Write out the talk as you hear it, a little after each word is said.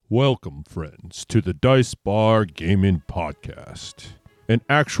Welcome, friends, to the Dice Bar Gaming Podcast, an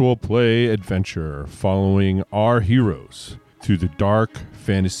actual play adventure following our heroes through the dark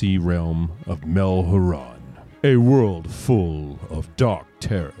fantasy realm of Melhuran, a world full of dark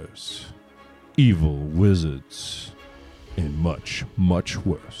terrors, evil wizards, and much, much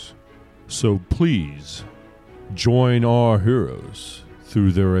worse. So please join our heroes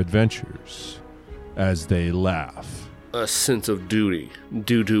through their adventures as they laugh. A sense of duty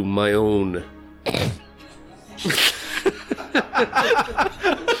due to my own.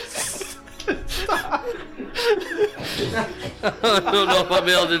 I don't know if I'm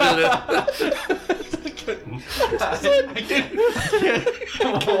able to do that.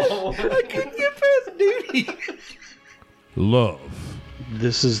 I couldn't get past duty. Love.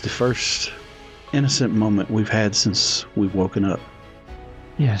 This is the first innocent moment we've had since we've woken up.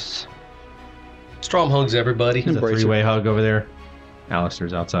 Yes. Strom hugs everybody. There's a Embrace three-way hug over there.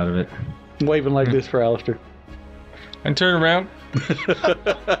 Alistair's outside of it. Waving like this for Alistair. And turn around.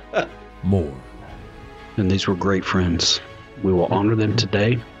 Mourn. And these were great friends. We will honor them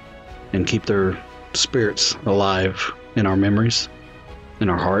today and keep their spirits alive in our memories, in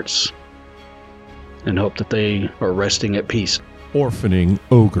our hearts, and hope that they are resting at peace. Orphaning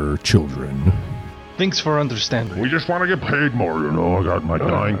ogre children. Thanks for understanding. We just want to get paid more, you know. I got my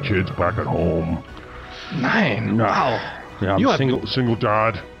 9 kids back at home. 9? Wow. Yeah, You I'm have- single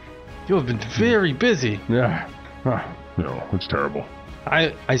dad. You have been very busy. Yeah. You know, it's terrible.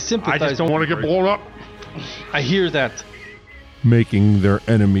 I sympathize. I just don't want to get blown up. I hear that. Making their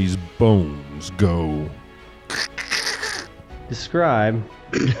enemies' bones go. Describe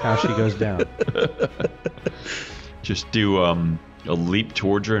how she goes down. Just do a leap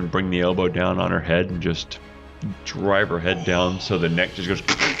towards her and bring the elbow down on her head and just drive her head down so the neck just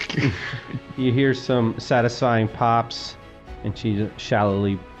goes. You hear some satisfying pops, and she's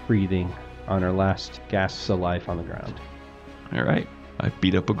shallowly breathing on her last gasps of life on the ground. All right, I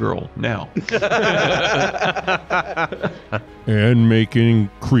beat up a girl now. And making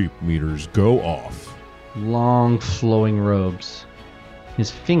creep meters go off. Long flowing robes.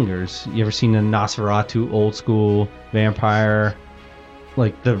 His fingers, you ever seen a Nosferatu old school vampire?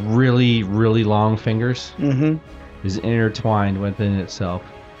 Like the really, really long fingers? Mm-hmm. Is intertwined within itself.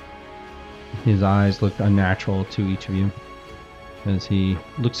 His eyes look unnatural to each of you as he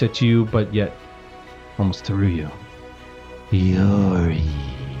looks at you, but yet almost through you. Yori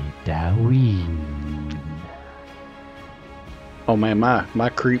Dawin. Oh man, my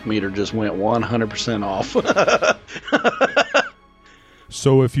creep meter just went 100% off.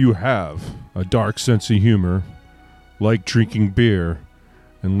 So if you have a dark sense of humor, like drinking beer,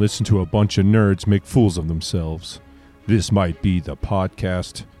 and listen to a bunch of nerds make fools of themselves, this might be the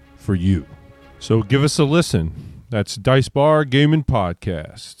podcast for you. So give us a listen. That's Dice Bar Gaming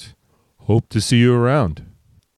Podcast. Hope to see you around.